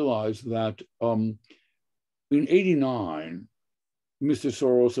to realize that in '89, Mr.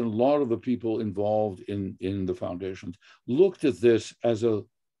 Soros and a lot of the people involved in the foundations looked at this as a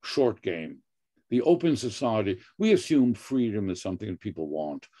short game. The open society, we assume freedom is something that people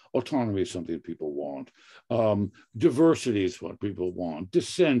want. Autonomy is something that people want. Diversity is what people want.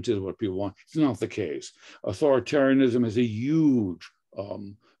 Dissent is what people want. It's not the case. Authoritarianism has a huge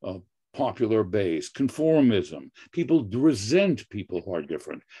popular base. Conformism. People resent people who are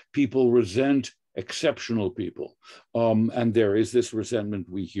different. People resent exceptional people. And there is this resentment,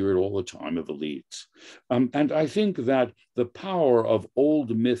 we hear it all the time, of elites. And I think that the power of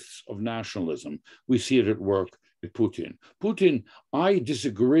old myths of nationalism, we see it at work with Putin. Putin, I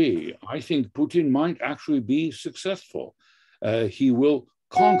disagree. I think Putin might actually be successful. He will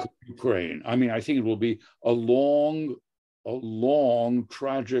conquer Ukraine. I mean, I think it will be a long,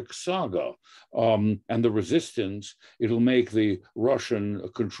 tragic saga. And the resistance, it'll make the Russian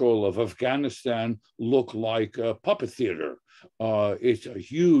control of Afghanistan look like a puppet theater. It's a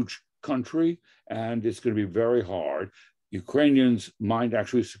huge country, and it's going to be very hard. Ukrainians might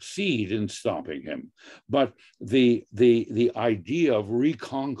actually succeed in stopping him. But the idea of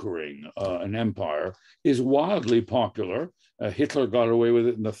reconquering an empire is wildly popular. Hitler got away with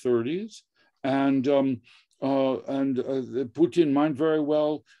it in the 30s. And Putin might very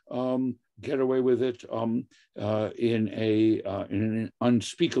well get away with it in an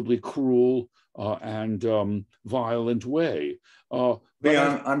unspeakably cruel and violent way.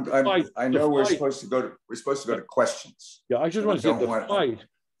 Leon, I know we're supposed to go to questions. Yeah, I just want to say the fight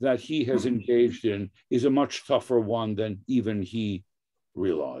that he has engaged in is a much tougher one than even he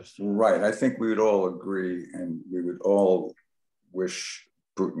realized. Right. I think we would all agree, and we would all wish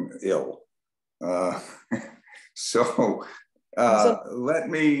Putin ill. So let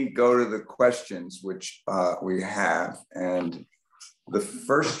me go to the questions which we have. And the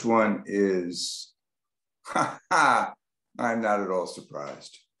first one is, I'm not at all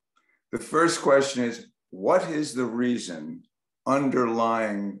surprised. The first question is, what is the reason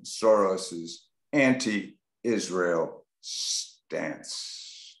underlying Soros's anti-Israel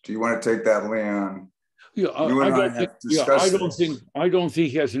stance? Do you want to take that, Leon? Yeah, I don't think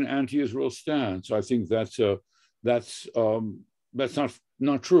he has an anti-Israel stance. I think that's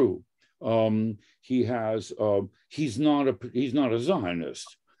not true. He's not a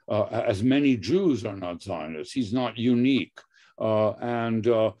Zionist, as many Jews are not Zionists. He's not unique. And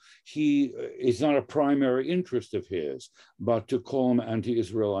he is not a primary interest of his, but to call him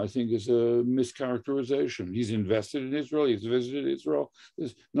anti-Israel, I think, is a mischaracterization. He's invested in Israel, he's visited Israel.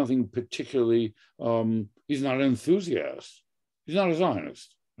 There's nothing particularly, he's not an enthusiast. He's not a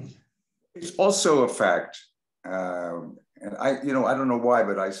Zionist. It's also a fact, and I don't know why,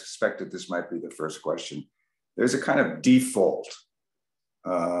 but I suspected this might be the first question. There's a kind of default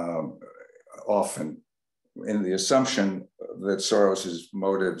often in the assumption that Soros's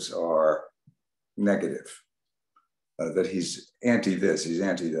motives are negative, that he's anti this, he's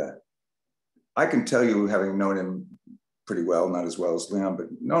anti that. I can tell you, having known him pretty well, not as well as Leon, but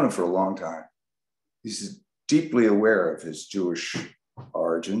known him for a long time, he's deeply aware of his Jewish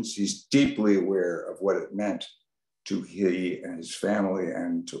origins. He's deeply aware of what it meant to he and his family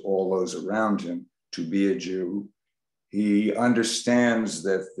and to all those around him to be a Jew. He understands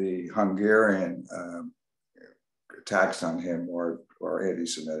that the Hungarian attacks on him are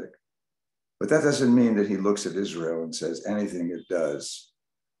anti-Semitic. But that doesn't mean that he looks at Israel and says anything it does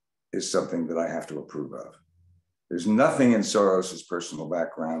is something that I have to approve of. There's nothing in Soros's personal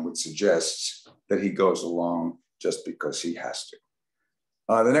background which suggests that he goes along just because he has to.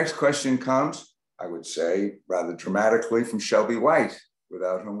 The next question comes, I would say, rather dramatically from Shelby White,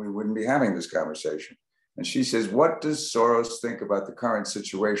 without whom we wouldn't be having this conversation. And she says, what does Soros think about the current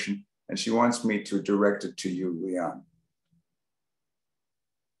situation? And she wants me to direct it to you, Leon.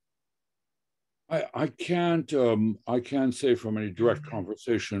 I can't say from any direct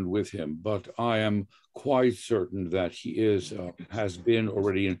conversation with him, but I am quite certain that he has been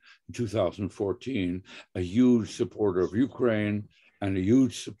already in 2014 a huge supporter of Ukraine and a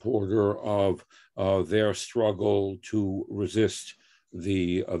huge supporter of their struggle to resist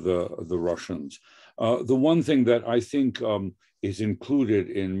the Russians. The one thing that I think is included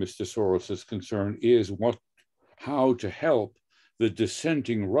in Mr. Soros's concern is how to help the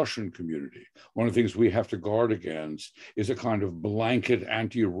dissenting Russian community. One of the things we have to guard against is a kind of blanket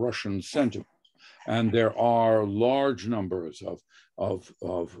anti-Russian sentiment. And there are large numbers of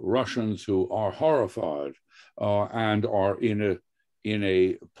Russians who are horrified and are in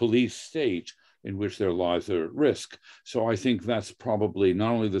a police state in which their lives are at risk. So I think that's probably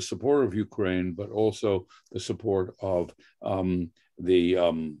not only the support of Ukraine, but also the support of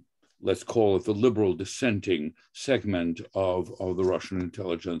let's call it the liberal dissenting segment of the Russian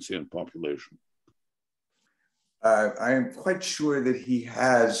intelligentsia and population. I am quite sure that he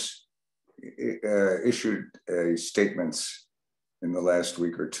has issued statements in the last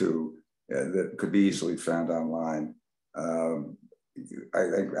week or two that could be easily found online.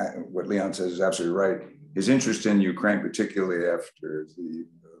 What Leon says is absolutely right. His interest in Ukraine, particularly after the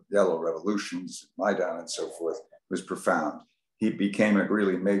Yellow Revolutions, Maidan and so forth, was profound. He became a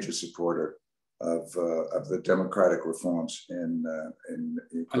really major supporter of the democratic reforms in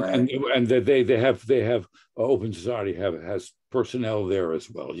Ukraine. And they have Open Society has personnel there as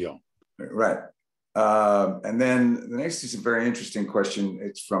well, yeah. Right. And then the next is a very interesting question.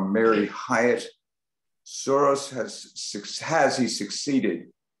 It's from Mary Hyatt. Soros has he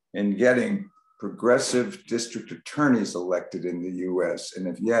succeeded in getting progressive district attorneys elected in the US? And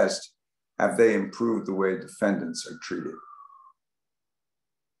if yes, have they improved the way defendants are treated?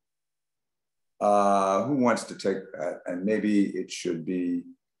 Who wants to take that? And maybe it should be,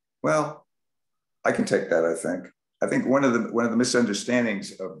 well, I can take that, I think. I think one of the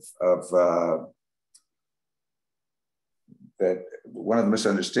misunderstandings of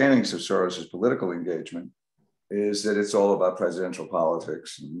Soros's political engagement is that it's all about presidential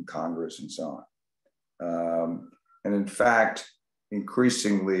politics and Congress and so on. And in fact,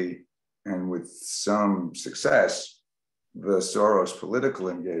 increasingly and with some success, the Soros political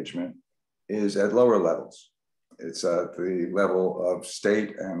engagement is at lower levels. It's at the level of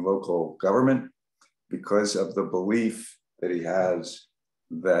state and local government because of the belief that he has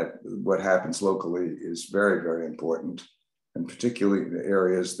that what happens locally is very, very important, and particularly the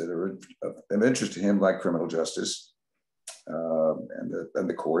areas that are of interest to him, like criminal justice and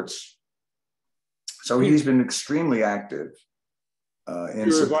the courts. So he's been extremely active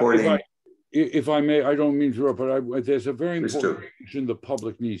in supporting. If I may, I don't mean to interrupt, but there's a very important question the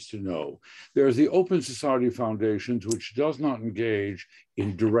public needs to know. There's the Open Society Foundations, which does not engage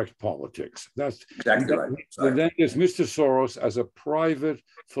in direct politics. That's exactly right. And then there's Mr. Soros as a private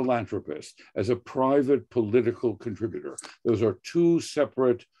philanthropist, as a private political contributor. Those are two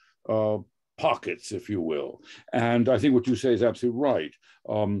separate pockets, if you will. And I think what you say is absolutely right.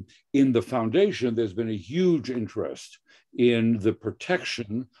 In the foundation, there's been a huge interest in the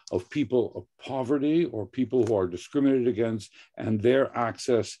protection of people of poverty or people who are discriminated against and their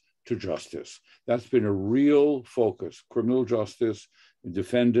access to justice. That's been a real focus: criminal justice,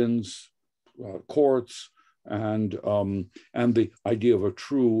 defendants, courts, and the idea of a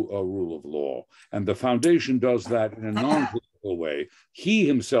true rule of law. And the foundation does that in a non-political way. He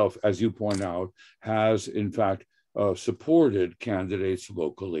himself, as you point out, has in fact supported candidates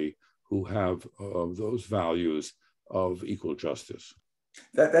locally who have those values of equal justice.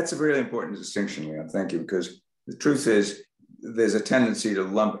 That's a really important distinction, Leon. Thank you, because the truth is there's a tendency to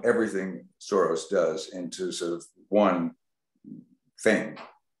lump everything Soros does into sort of one thing,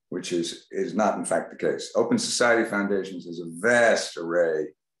 which is not in fact the case. Open Society Foundations is a vast array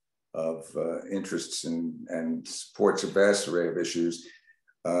of interests and supports a vast array of issues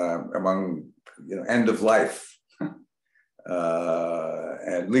among, end of life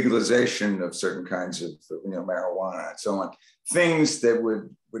and legalization of certain kinds of marijuana and so on, things that would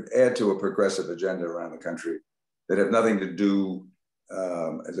add to a progressive agenda around the country that have nothing to do,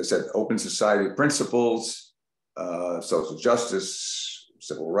 as I said, open society principles, social justice,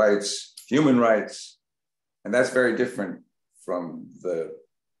 civil rights, human rights, and that's very different from the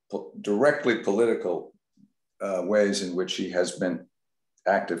directly political ways in which he has been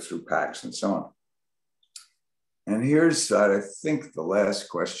active through PACs and so on. And here's, I think, the last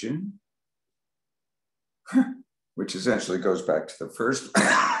question, which essentially goes back to the first.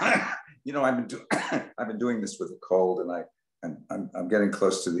 I've been doing this with a cold, and I'm getting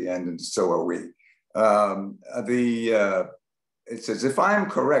close to the end, and so are we. It says, if I'm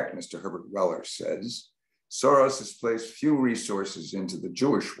correct, Mr. Herbert Weller says, Soros has placed few resources into the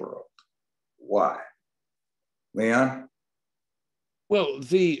Jewish world. Why? Leon? Well,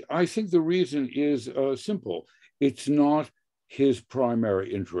 I think the reason is simple. It's not his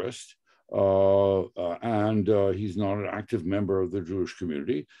primary interest, and he's not an active member of the Jewish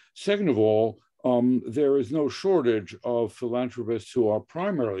community. Second of all, there is no shortage of philanthropists who are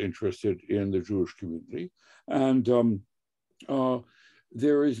primarily interested in the Jewish community, and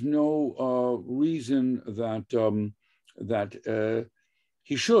there is no reason that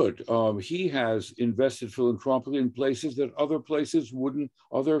he should. He has invested philanthropically in places that other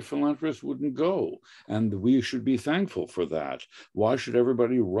philanthropists wouldn't go. And we should be thankful for that. Why should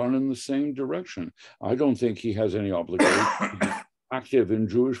everybody run in the same direction? I don't think he has any obligation to be active in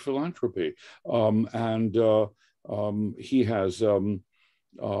Jewish philanthropy. He has done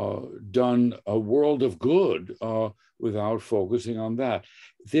a world of good without focusing on that.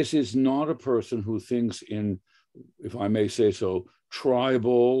 This is not a person who thinks in, if I may say so,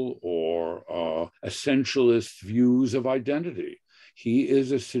 tribal or essentialist views of identity. He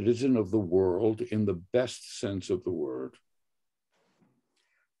is a citizen of the world in the best sense of the word.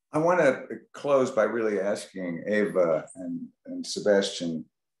 I want to close by really asking Eva and Sebastian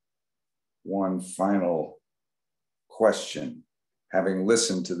one final question. Having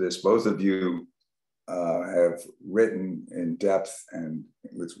listened to this, both of you have written in depth and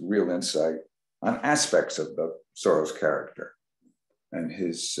with real insight on aspects of the Soros character and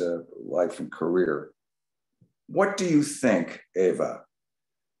his life and career. What do you think, Eva,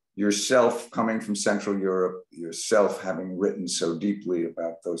 yourself coming from Central Europe, yourself having written so deeply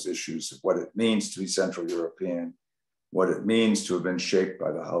about those issues of what it means to be Central European, what it means to have been shaped by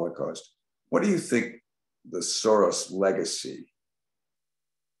the Holocaust, what do you think the Soros legacy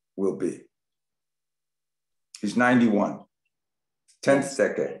will be? He's 91, 10th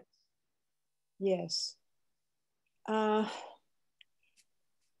decade. Yes. I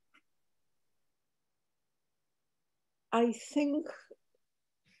think,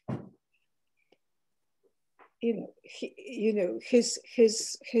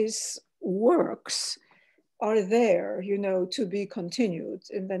 his works are there, to be continued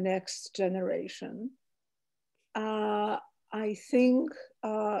in the next generation. I think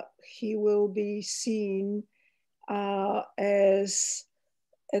he will be seen as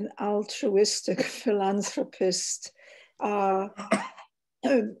an altruistic philanthropist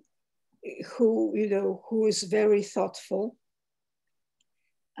who is very thoughtful.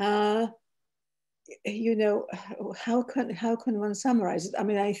 How can one summarize it? I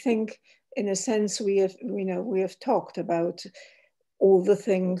mean, I think in a sense we have talked about all the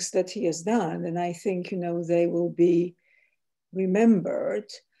things that he has done, and I think they will be remembered.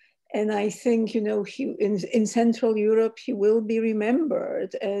 And I think he in Central Europe he will be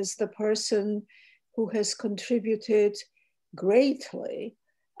remembered as the person who has contributed greatly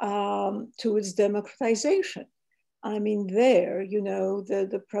to its democratization. I mean,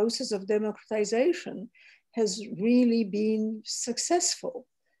 the process of democratization has really been successful.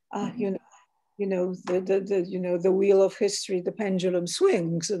 The wheel of history, the pendulum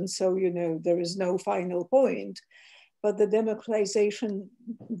swings, and so there is no final point. But the democratization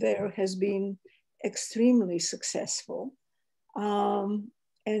there has been extremely successful,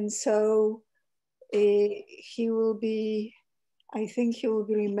 and so I think he will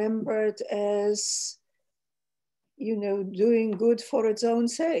be remembered as, doing good for its own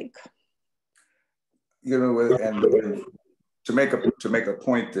sake. And to make a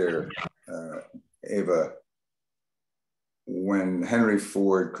point there, Eva, when Henry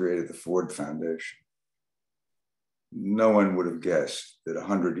Ford created the Ford Foundation, no one would have guessed that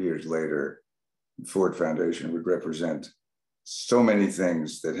 100 years later, the Ford Foundation would represent so many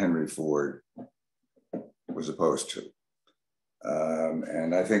things that Henry Ford was opposed to.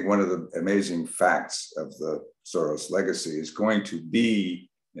 And I think one of the amazing facts of the Soros legacy is going to be,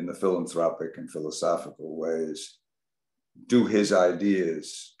 in the philanthropic and philosophical ways, do his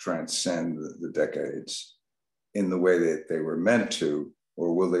ideas transcend the decades in the way that they were meant to,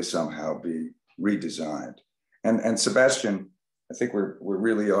 or will they somehow be redesigned? And Sebastian, I think we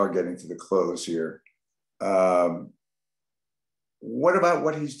really are getting to the close here. What about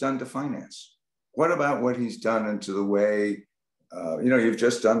what he's done to finance? What about what he's done into the way, you've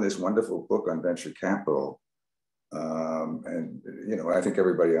just done this wonderful book on venture capital. And I think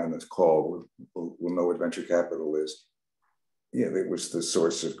everybody on this call will know what venture capital is. It was the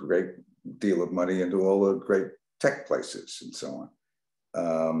source of a great deal of money into all the great tech places and so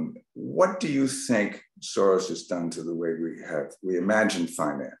on. What do you think Soros has done to the way we imagine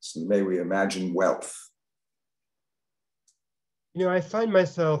finance, and may we imagine wealth? I find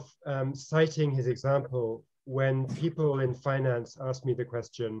myself citing his example when people in finance ask me the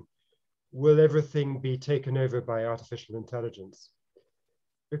question, will everything be taken over by artificial intelligence?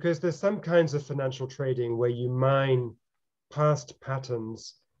 Because there's some kinds of financial trading where you mine past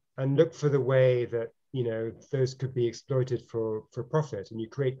patterns and look for the way that those could be exploited for profit, and you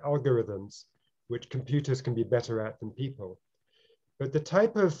create algorithms which computers can be better at than people. But the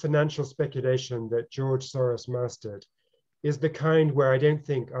type of financial speculation that George Soros mastered is the kind where I don't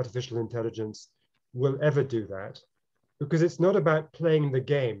think artificial intelligence will ever do that, because it's not about playing the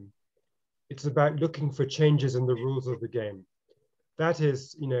game. It's about looking for changes in the rules of the game. That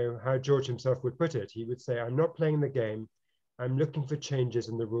is, how George himself would put it. He would say, I'm not playing the game. I'm looking for changes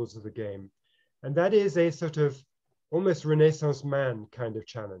in the rules of the game. And that is a sort of almost Renaissance man kind of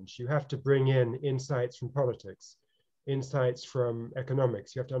challenge. You have to bring in insights from politics, insights from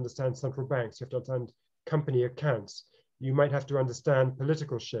economics. You have to understand central banks. You have to understand company accounts. You might have to understand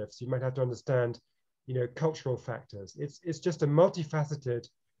political shifts. You might have to understand, cultural factors. It's just a multifaceted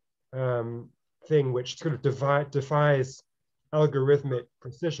thing which sort of defies algorithmic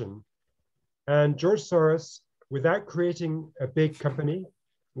precision. And George Soros, without creating a big company,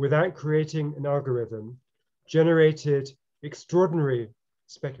 without creating an algorithm, generated extraordinary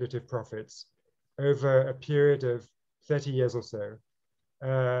speculative profits over a period of 30 years or so.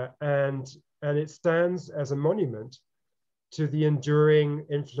 And it stands as a monument to the enduring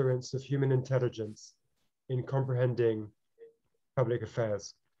influence of human intelligence in comprehending public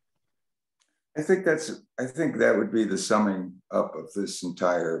affairs. I think that would be the summing up of this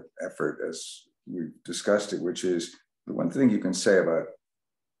entire effort as we discussed it, which is the one thing you can say about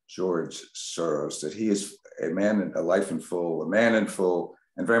George Soros, that he is a man, a life in full, a man in full,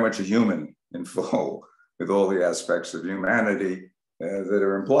 and very much a human in full, with all the aspects of humanity that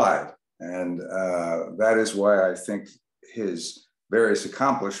are implied. And that is why I think his various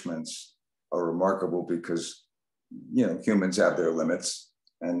accomplishments are remarkable, because, humans have their limits,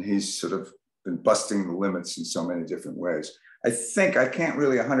 and he's sort of been busting the limits in so many different ways. I can't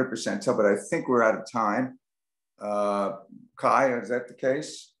really 100% tell, but I think we're out of time. Kai, is that the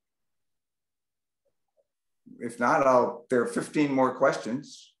case? If not, there are 15 more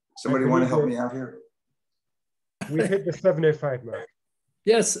questions. Somebody want to help me out here? We've hit the 7:05 mark.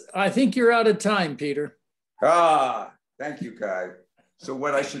 Yes, I think you're out of time, Peter. Thank you, Kai. So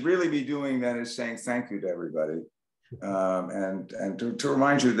what I should really be doing then is saying thank you to everybody. And to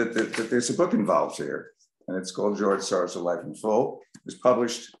remind you that there's a book involved here, and it's called George Soros: A Life in Full. It was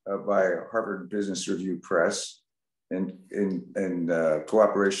published by Harvard Business Review Press in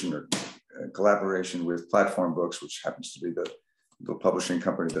cooperation or collaboration with Platform Books, which happens to be the publishing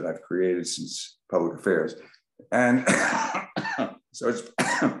company that I've created since Public Affairs. And so it's,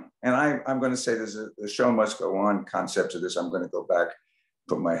 and I'm going to say there's the show must go on concept to this. I'm going to go back,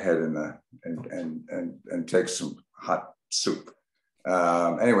 put my head in and take some hot soup.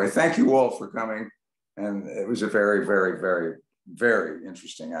 Anyway, thank you all for coming. And it was a very, very, very, very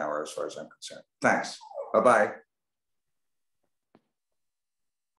interesting hour as far as I'm concerned. Thanks. Bye-bye.